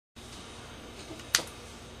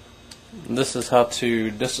This is how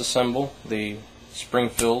to disassemble the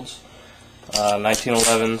Springfields,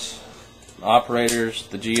 1911s, operators,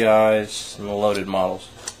 the GIs, and the loaded models.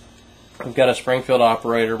 We've got a Springfield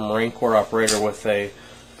operator, Marine Corps operator with a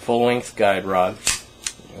full-length guide rod.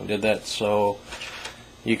 We did that so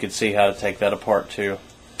you could see how to take that apart too.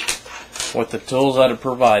 With the tools that are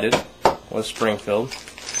provided with Springfield,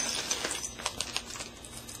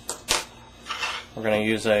 we're going to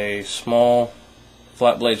use a small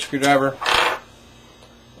flat blade screwdriver,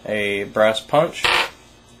 a brass punch,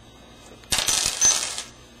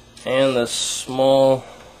 and this small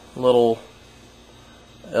little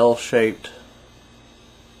L-shaped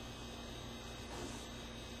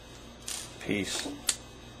piece.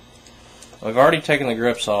 We've already taken the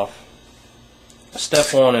grips off.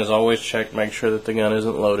 Step one is always check, make sure that the gun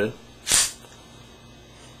isn't loaded.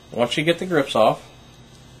 Once you get the grips off,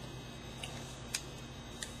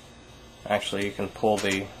 actually you can pull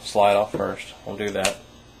the slide off first. We'll do that.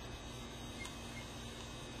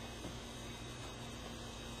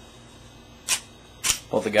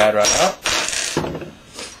 Pull the guide rod out,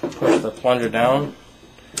 push the plunger down,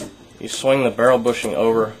 you swing the barrel bushing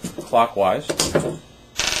over clockwise,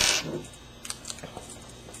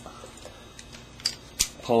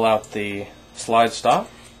 pull out the slide stop,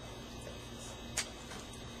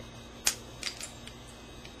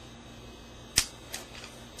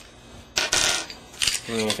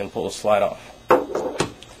 and you can pull the slide off.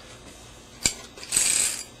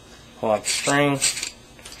 Pull out the string,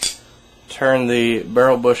 turn the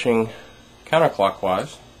barrel bushing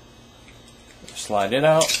counterclockwise, slide it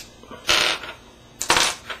out,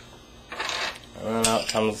 and then out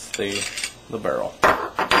comes the barrel.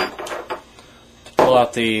 To pull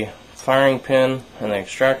out the firing pin and the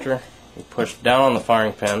extractor, you push down on the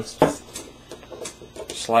firing pins,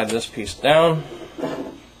 slide this piece down,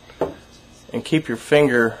 and keep your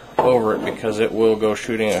finger over it because it will go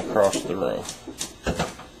shooting across the room.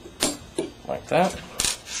 Like that.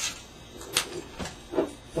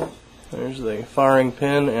 There's the firing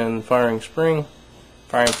pin and firing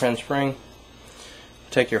pin spring.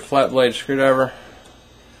 Take your flat blade screwdriver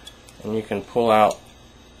and you can pull out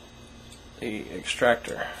the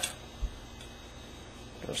extractor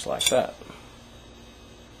just like that.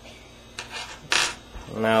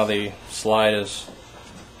 Now the slide is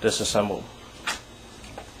disassembled.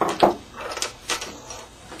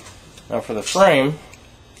 Now for the frame,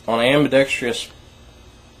 on ambidextrous,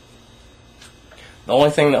 the only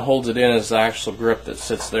thing that holds it in is the actual grip that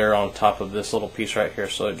sits there on top of this little piece right here,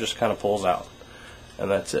 so it just kind of pulls out,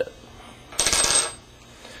 and that's it.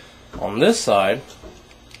 On this side,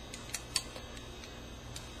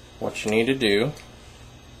 what you need to do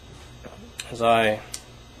is I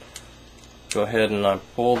go ahead and I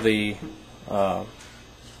pull the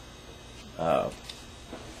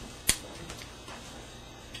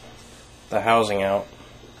housing out,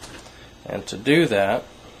 and to do that,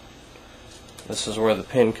 this is where the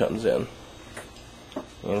pin comes in.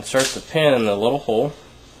 You insert the pin in the little hole.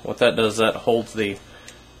 What that does, that holds the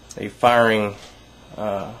firing,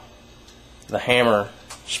 the hammer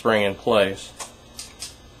spring in place.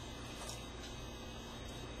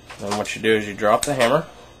 Then what you do is you drop the hammer,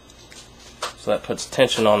 so that puts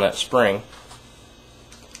tension on that spring.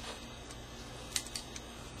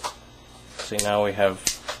 See, now we have,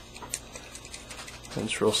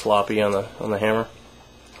 it's real sloppy on the hammer.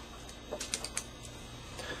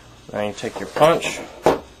 Now you take your punch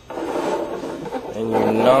and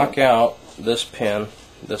you knock out this pin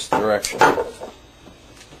this direction. You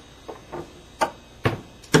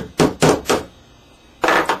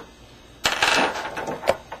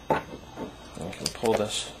can pull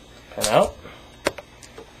this pin out.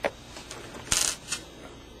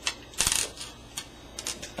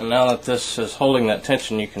 And now that this is holding that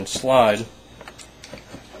tension, you can slide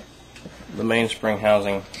the mainspring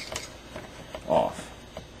housing off.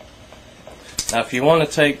 Now if you want to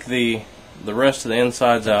take the rest of the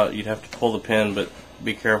insides out, you'd have to pull the pin, but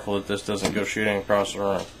be careful that this doesn't go shooting across the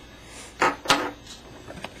room.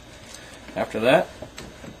 After that,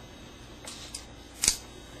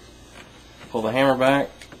 pull the hammer back,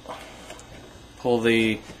 pull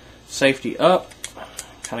the safety up,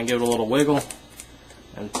 kind of give it a little wiggle,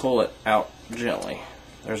 and pull it out gently.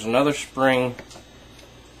 There's another spring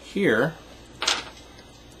here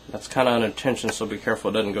that's kind of under tension, so be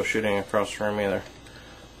careful it doesn't go shooting across the room either.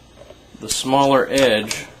 The smaller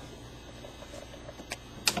edge,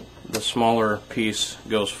 the smaller piece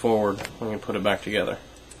goes forward when you put it back together,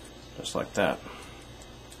 just like that.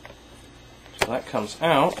 So that comes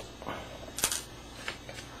out.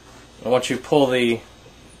 And once you pull the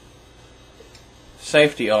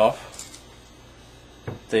safety off,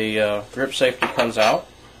 The grip safety comes out,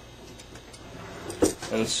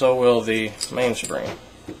 and so will the mainspring.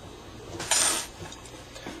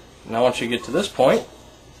 Now once you get to this point,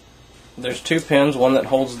 there's two pins, one that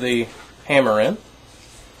holds the hammer in.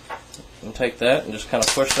 And take that and just kind of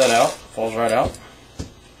push that out, falls right out.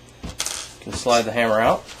 You can slide the hammer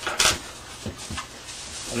out.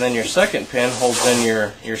 And then your second pin holds in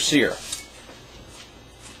your sear.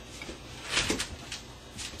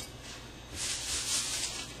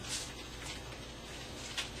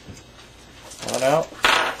 Pull it out.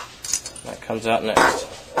 That comes out next.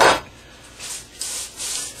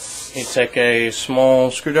 You take a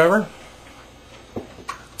small screwdriver,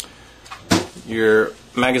 your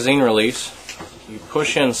magazine release, you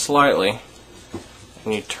push in slightly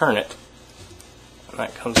and you turn it, and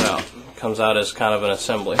that comes out. It comes out as kind of an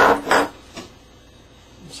assembly,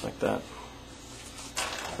 just like that.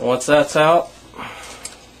 And once that's out,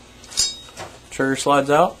 trigger slides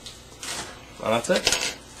out, and that's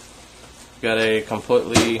it. You've got a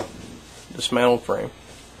completely dismantled frame.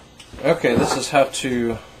 Okay, this is how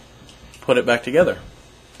to put it back together.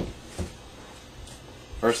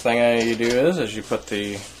 First thing you do is you put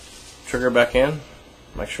the trigger back in,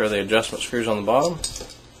 make sure the adjustment screw's on the bottom.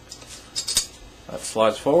 That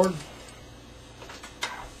slides forward.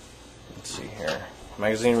 Let's see here.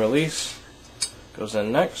 Magazine release goes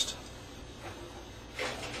in next.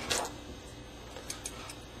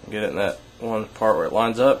 Get it in that one part where it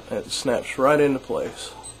lines up, and it snaps right into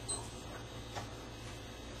place.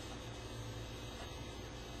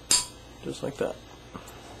 Just like that.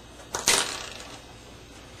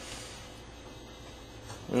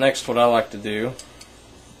 Next, what I like to do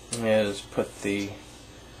is put the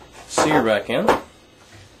sear back in.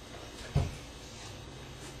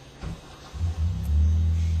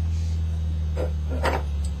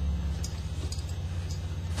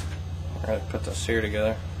 Alright, put the sear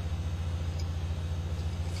together.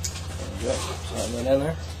 There we go. Slide that in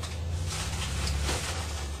there.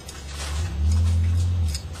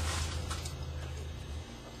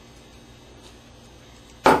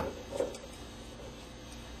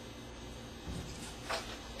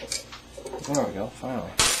 There we go,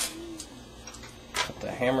 finally. Put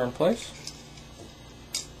the hammer in place.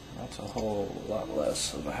 That's a whole lot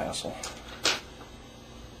less of a hassle.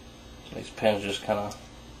 These pins just kind of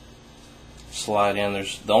slide in.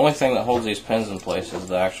 The only thing that holds these pins in place is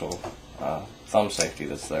the actual thumb safety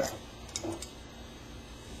that's there.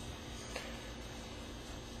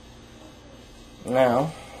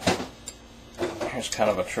 Now, here's kind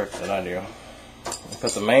of a trick that I do. I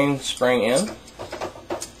put the main spring in.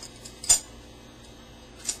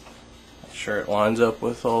 Sure it lines up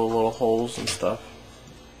with all the little holes and stuff.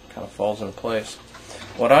 Kind of falls in place.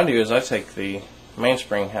 What I do is I take the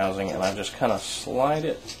mainspring housing and I just kind of slide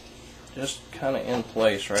it just kind of in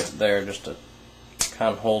place right there, just to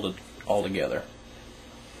kind of hold it all together.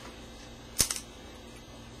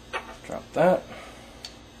 Drop that.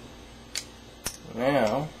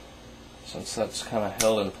 Now, since that's kind of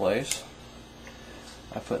held in place,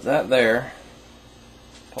 I put that there,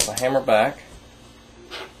 pull the hammer back,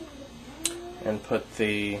 and put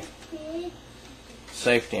the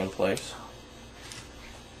safety in place.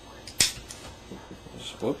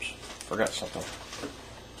 Whoops, forgot something.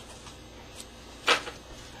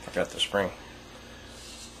 Forgot the spring.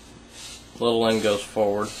 Little end goes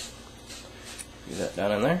forward. Get that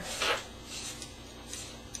down in there.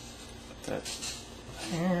 Put that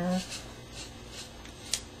here.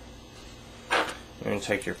 You're going to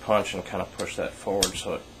take your punch and kind of push that forward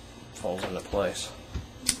so it falls into place.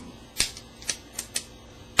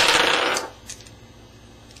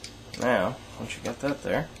 Now, once you got that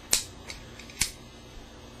there,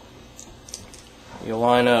 you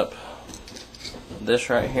line up this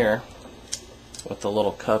right here with the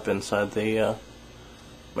little cup inside the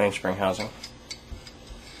mainspring housing.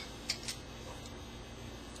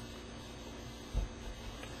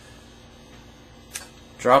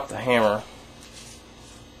 Drop the hammer,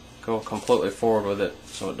 go completely forward with it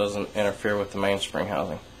so it doesn't interfere with the mainspring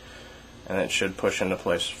housing, and it should push into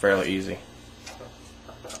place fairly easy.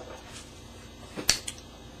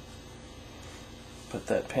 Put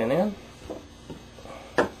that pin in.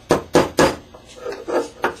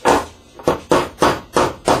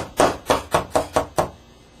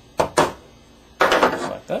 Just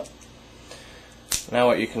like that. Now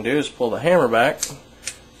what you can do is pull the hammer back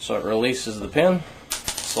so it releases the pin.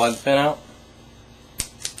 Slide the pin out.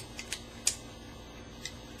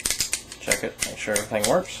 Check it, make sure everything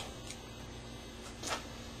works.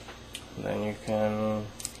 Then you can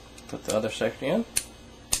put the other safety in.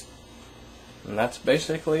 And that's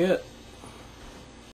basically it.